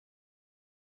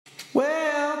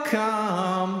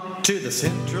Welcome to the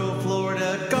Central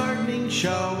Florida Gardening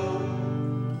Show.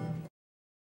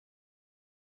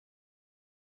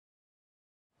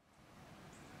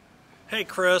 Hey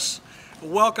Chris,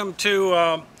 welcome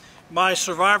to my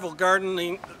survival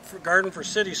garden for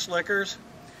city slickers.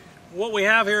 What we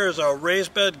have here is a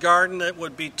raised bed garden that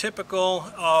would be typical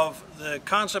of the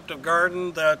concept of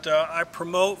garden that I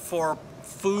promote for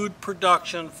food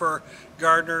production for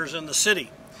gardeners in the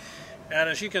city. And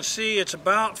as you can see, it's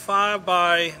about 5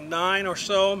 by 9 or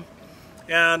so,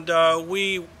 and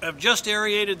we have just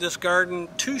aerated this garden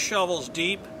 2 shovels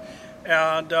deep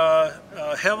and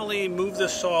heavily moved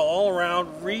this soil all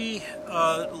around,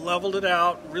 leveled it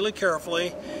out really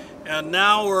carefully, and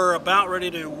now we're about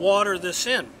ready to water this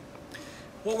in.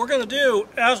 What we're going to do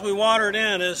as we water it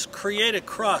in is create a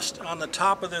crust on the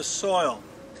top of this soil,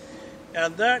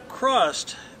 and that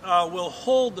crust will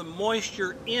hold the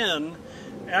moisture in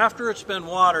after it's been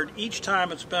watered, each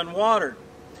time it's been watered.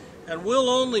 And we'll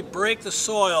only break the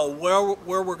soil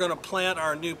where we're going to plant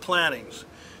our new plantings.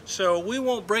 So we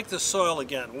won't break the soil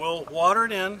again. We'll water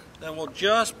it in, then we'll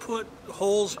just put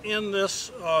holes in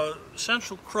this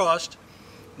central crust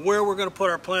where we're going to put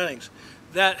our plantings.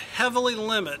 That heavily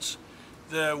limits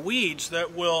the weeds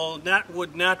that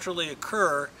would naturally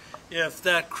occur if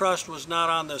that crust was not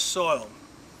on this soil.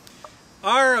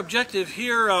 Our objective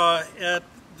here at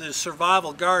the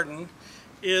Survival Garden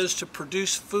is to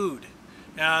produce food,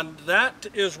 and that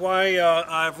is why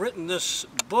I've written this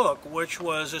book, which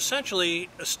was essentially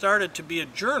started to be a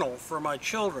journal for my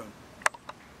children.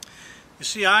 You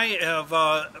see, I have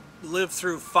lived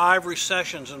through 5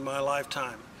 recessions in my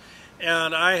lifetime,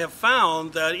 and I have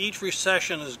found that each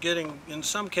recession is getting, in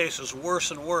some cases, worse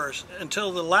and worse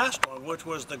until the last one, which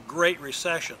was the Great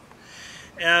Recession.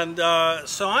 And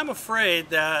so I'm afraid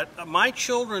that my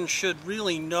children should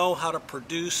really know how to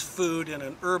produce food in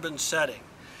an urban setting.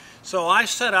 So I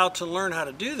set out to learn how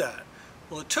to do that.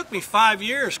 Well, it took me 5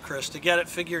 years, Chris, to get it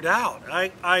figured out.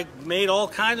 I made all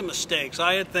kinds of mistakes.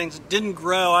 I had things that didn't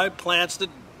grow. I had plants that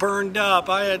burned up.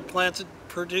 I had plants that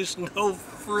produced no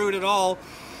fruit at all.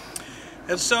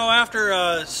 And so after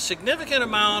a significant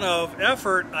amount of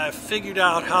effort, I figured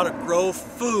out how to grow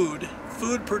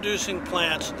food-producing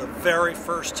plants the very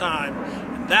first time.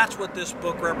 And that's what this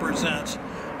book represents.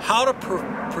 How to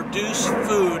produce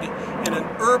food in an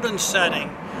urban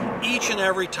setting each and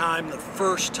every time the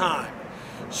first time.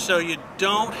 So you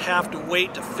don't have to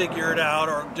wait to figure it out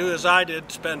or do as I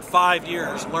did, spend 5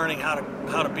 years learning how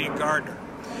to be a gardener.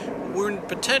 We're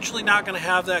potentially not going to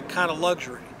have that kind of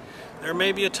luxury. There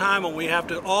may be a time when we have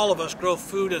to, all of us, grow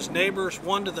food as neighbors,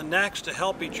 one to the next, to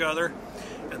help each other.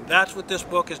 And that's what this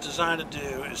book is designed to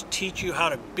do, is teach you how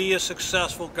to be a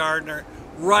successful gardener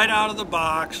right out of the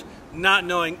box, not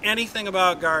knowing anything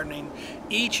about gardening,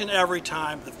 each and every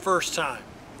time, the first time.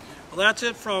 Well, that's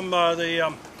it from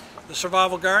the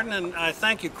Survival Garden, and I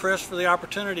thank you, Chris, for the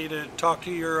opportunity to talk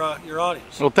to your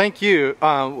audience. Well, thank you.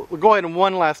 We'll go ahead and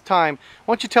one last time.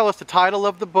 Why don't you tell us the title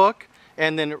of the book,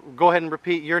 and then go ahead and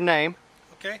repeat your name.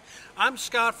 Okay, I'm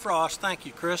Scott Frost, thank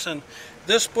you Chris, and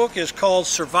this book is called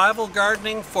Survival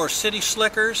Gardening for City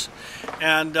Slickers,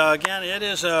 and again, it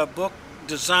is a book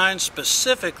designed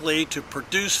specifically to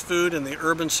produce food in the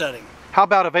urban setting. How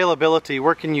about availability?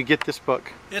 Where can you get this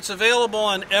book? It's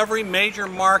available in every major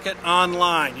market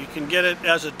online. You can get it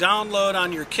as a download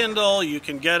on your Kindle, you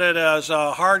can get it as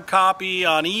a hard copy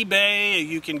on eBay,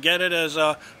 you can get it as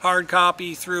a hard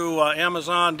copy through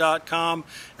Amazon.com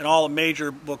and all the major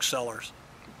booksellers.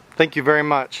 Thank you very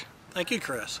much. Thank you,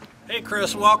 Chris. Hey,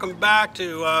 Chris, welcome back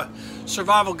to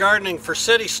Survival Gardening for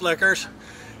City Slickers.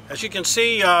 As you can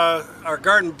see, our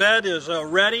garden bed is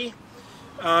ready,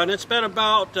 and it's been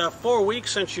about 4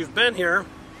 weeks since you've been here,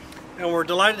 and we're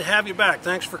delighted to have you back.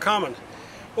 Thanks for coming.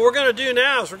 What we're going to do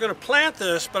now is we're going to plant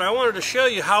this, but I wanted to show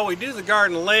you how we do the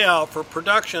garden layout for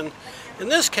production. In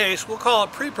this case, we'll call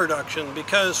it pre-production,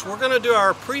 because we're going to do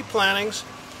our pre-plantings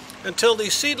until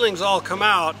these seedlings all come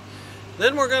out.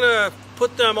 Then we're going to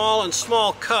put them all in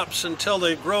small cups until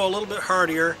they grow a little bit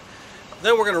hardier.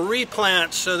 Then we're going to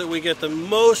replant so that we get the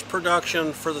most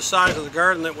production for the size of the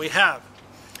garden that we have.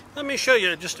 Let me show you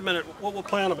in just a minute what we'll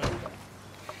plant them in.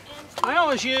 I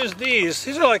always use these.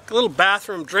 These are like little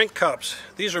bathroom drink cups.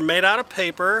 These are made out of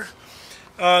paper.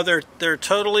 They're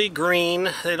totally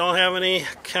green. They don't have any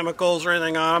chemicals or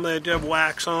anything on them. They do have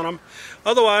wax on them.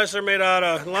 Otherwise, they're made out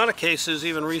of, in a lot of cases,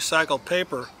 even recycled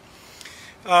paper.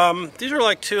 These are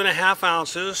like 2.5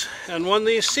 ounces, and when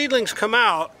these seedlings come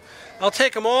out, I'll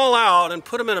take them all out and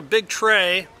put them in a big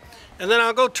tray, and then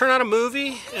I'll go turn on a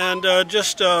movie and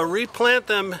just replant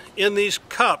them in these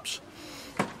cups.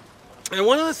 And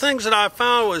one of the things that I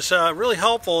found was really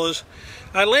helpful is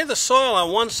I lay the soil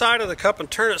on one side of the cup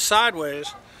and turn it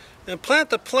sideways and plant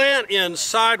the plant in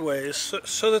sideways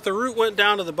so that the root went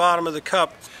down to the bottom of the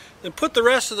cup, and put the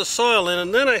rest of the soil in,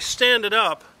 and then I stand it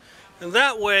up, and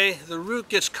that way the root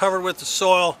gets covered with the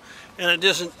soil and it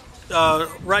isn't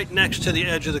right next to the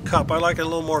edge of the cup. I like it a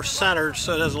little more centered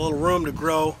so it has a little room to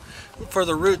grow for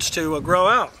the roots to grow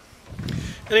out.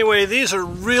 Anyway, these are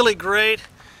really great.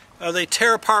 They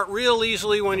tear apart real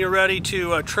easily when you're ready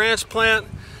to transplant.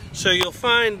 So you'll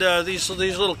find these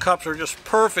little cups are just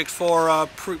perfect for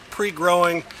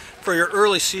pre-growing for your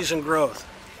early season growth.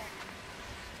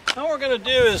 Now what we're going to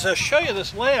do is show you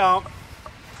this layout.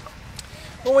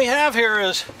 What we have here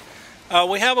is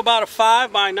we have about a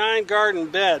 5 by 9 garden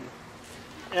bed,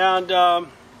 and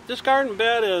this garden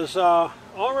bed is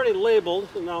already labeled,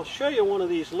 and I'll show you one of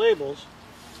these labels.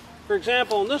 For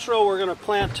example, in this row we're going to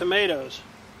plant tomatoes.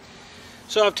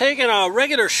 So I've taken a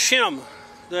regular shim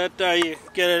that you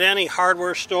get at any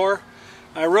hardware store.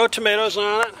 I wrote tomatoes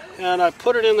on it and I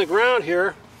put it in the ground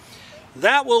here.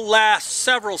 That will last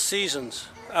several seasons.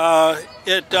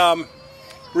 It's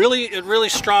really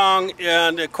strong,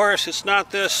 and of course it's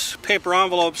not this paper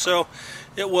envelope, so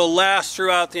it will last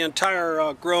throughout the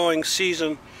entire growing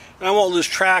season, and I won't lose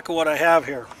track of what I have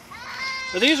here.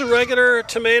 Now, these are regular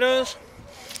tomatoes,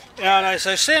 and as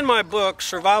I say in my book,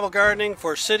 Survival Gardening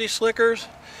for City Slickers,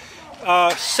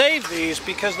 save these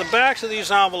because the backs of these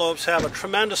envelopes have a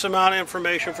tremendous amount of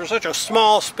information for such a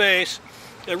small space.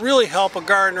 It really helps a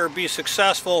gardener be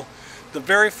successful the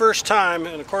very first time,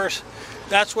 and of course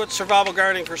that's what Survival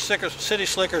Gardening for City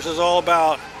Slickers is all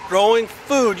about. Growing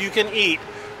food you can eat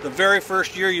the very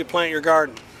first year you plant your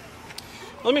garden.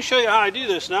 Let me show you how I do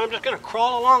this. Now I'm just going to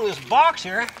crawl along this box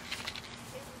here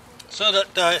so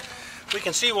that we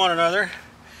can see one another,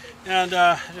 and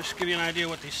just give you an idea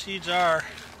what these seeds are.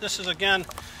 This is, again,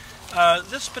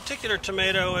 this particular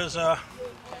tomato is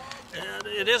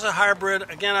it is a hybrid.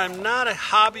 Again, I'm not a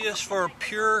hobbyist for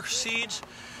pure seeds.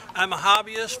 I'm a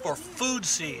hobbyist for food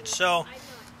seeds. So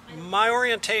my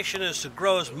orientation is to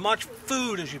grow as much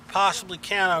food as you possibly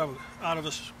can out of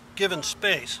a given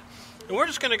space. And we're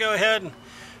just going to go ahead and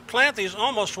plant these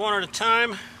almost one at a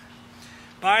time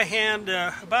by hand,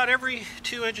 about every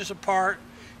 2 inches apart,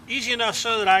 easy enough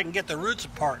so that I can get the roots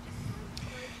apart.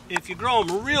 If you grow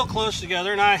them real close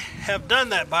together, and I have done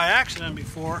that by accident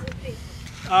before,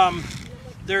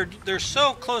 they're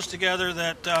so close together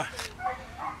that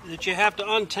that you have to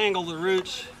untangle the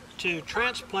roots to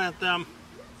transplant them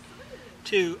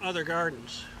to other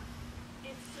gardens.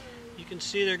 You can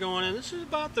see they're going in. This is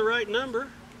about the right number.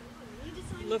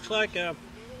 It looks like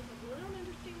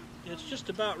it's just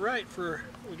about right for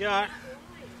what we got.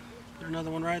 There's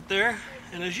another one right there.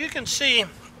 And as you can see,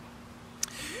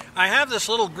 I have this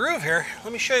little groove here.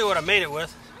 Let me show you what I made it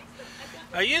with.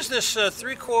 I use this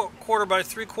 3/4 by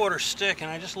 3/4 stick,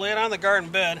 and I just lay it on the garden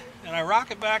bed, and I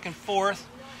rock it back and forth,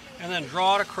 and then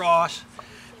draw it across,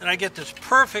 and I get this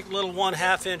perfect little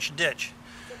 1/2 inch ditch,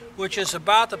 which is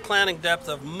about the planting depth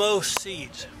of most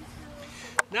seeds.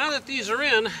 Now that these are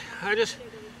in, I just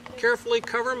carefully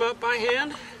cover them up by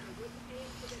hand,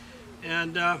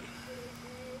 and as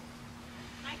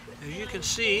you can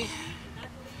see,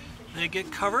 they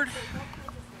get covered.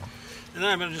 And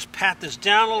then I'm going to just pat this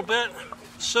down a little bit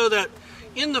so that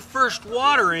in the first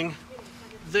watering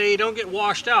they don't get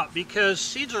washed out, because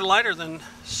seeds are lighter than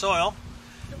soil,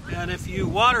 and if you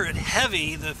water it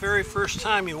heavy the very first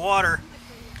time you water,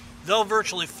 they'll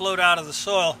virtually float out of the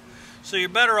soil. So you're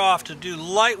better off to do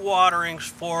light waterings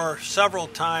for several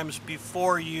times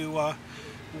before you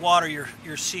water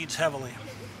your seeds heavily.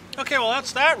 Okay, well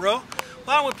that's that row.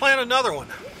 Why don't we plant another one?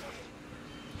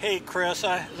 Hey Chris,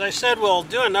 as I said, we'll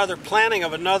do another planting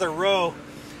of another row.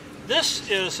 This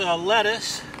is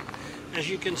lettuce, as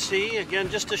you can see. Again,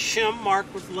 just a shim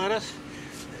marked with lettuce.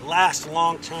 It lasts a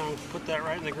long time. Put that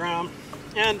right in the ground.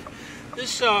 And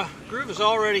this groove is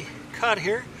already cut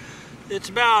here. It's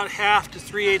about 1/2 to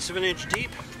 3/8 of an inch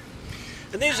deep.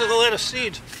 And these are the lettuce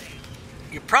seeds.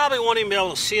 You probably won't even be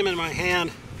able to see them in my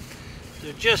hand.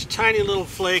 They're just tiny little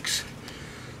flakes.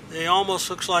 They almost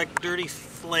look like dirty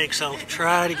flakes. I'll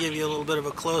try to give you a little bit of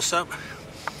a close-up,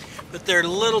 but they're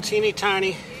little teeny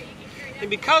tiny, and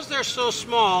because they're so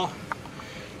small,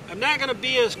 I'm not going to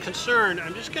be as concerned.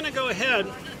 I'm just going to go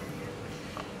ahead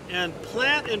and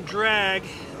plant and drag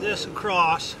this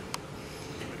across,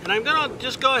 and I'm going to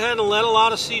just go ahead and let a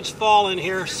lot of seeds fall in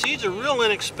here. Seeds are real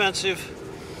inexpensive.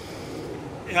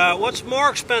 What's more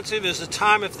expensive is the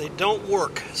time if they don't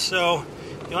work, so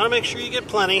you want to make sure you get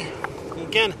plenty.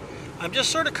 Again, I'm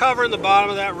just sort of covering the bottom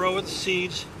of that row with the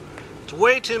seeds. It's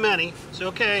way too many. It's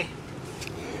okay.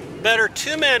 Better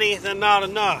too many than not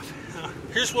enough.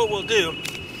 Here's what we'll do.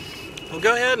 We'll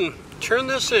go ahead and turn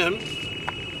this in.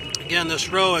 Again, this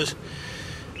row is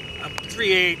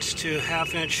 3/8 to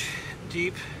 1/2 inch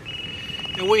deep.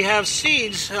 And we have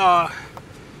seeds not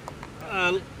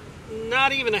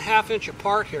even a 1/2 inch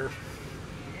apart here,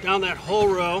 down that whole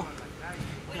row.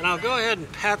 And I'll go ahead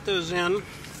and pat those in.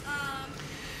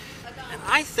 And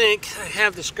I think I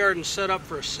have this garden set up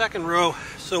for a second row,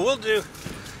 so we'll do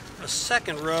a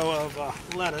second row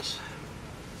of lettuce.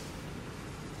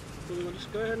 So we'll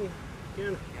just go ahead and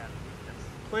again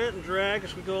plant and drag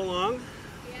as we go along.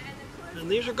 And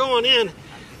these are going in.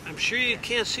 I'm sure you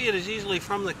can't see it as easily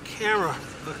from the camera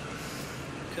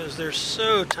because they're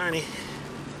so tiny.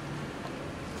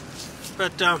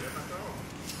 But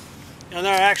and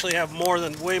I actually have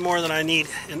way more than I need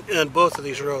in both of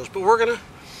these rows. But we're gonna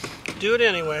do it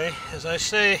anyway. As I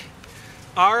say,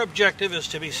 our objective is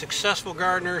to be successful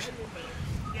gardeners,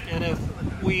 and if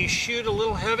we shoot a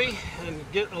little heavy and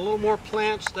get a little more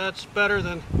plants, that's better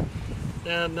than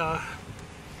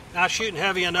not shooting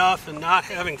heavy enough and not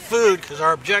having food, because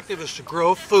our objective is to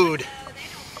grow food.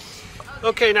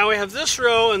 Okay, now we have this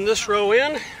row and this row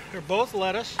in. They're both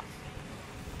lettuce.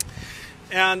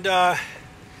 And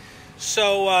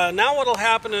so now what will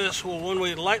happen is when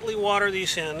we lightly water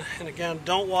these in, and again,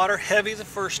 don't water heavy the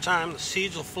first time. The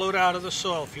seeds will float out of the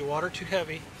soil if you water too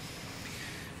heavy.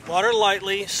 Water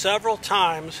lightly several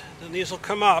times, then these will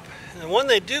come up. And when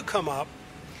they do come up,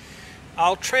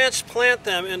 I'll transplant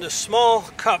them into small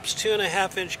cups,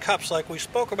 2.5 inch cups like we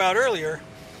spoke about earlier.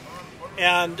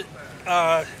 And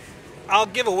I'll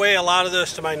give away a lot of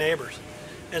those to my neighbors.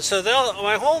 And so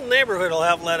my whole neighborhood will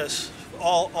have lettuce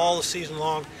all the season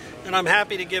long. And I'm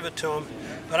happy to give it to them,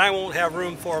 but I won't have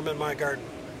room for them in my garden.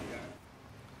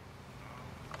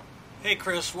 Hey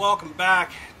Chris, welcome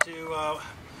back to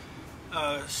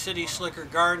City Slicker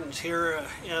Gardens here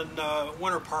in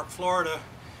Winter Park, Florida.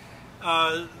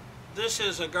 This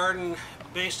is a garden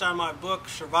based on my book,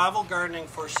 Survival Gardening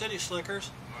for City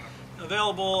Slickers,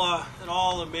 available at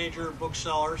all the major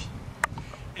booksellers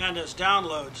and as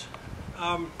downloads.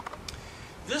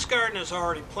 This garden is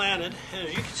already planted, and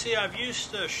as you can see, I've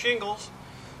used shingles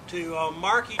to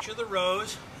mark each of the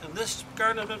rows, and this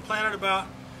garden has been planted about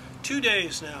 2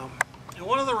 days now. And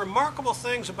one of the remarkable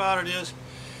things about it is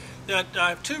that I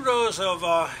have 2 rows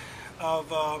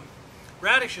of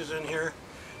radishes in here,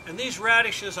 and these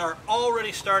radishes are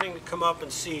already starting to come up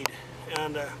and seed.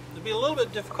 And it'll be a little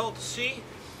bit difficult to see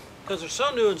because they're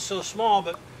so new and so small,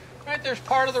 but right there's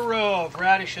part of the row of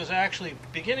radishes actually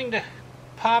beginning to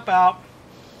pop out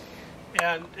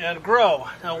and grow.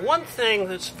 Now, one thing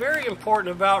that's very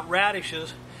important about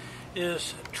radishes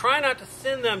is try not to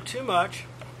thin them too much.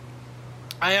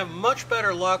 I have much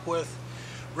better luck with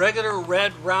regular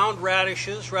red round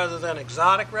radishes rather than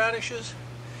exotic radishes.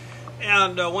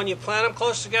 And when you plant them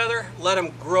close together, let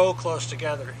them grow close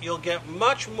together. You'll get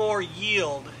much more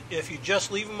yield if you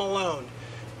just leave them alone.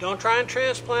 Don't try and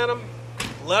transplant them.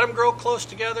 Let them grow close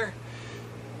together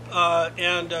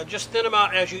and just thin them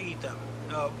out as you eat them.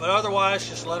 But otherwise,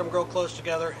 just let them grow close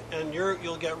together, and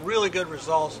you'll get really good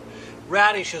results.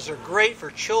 Radishes are great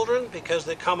for children because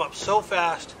they come up so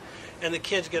fast, and the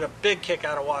kids get a big kick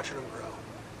out of watching them grow.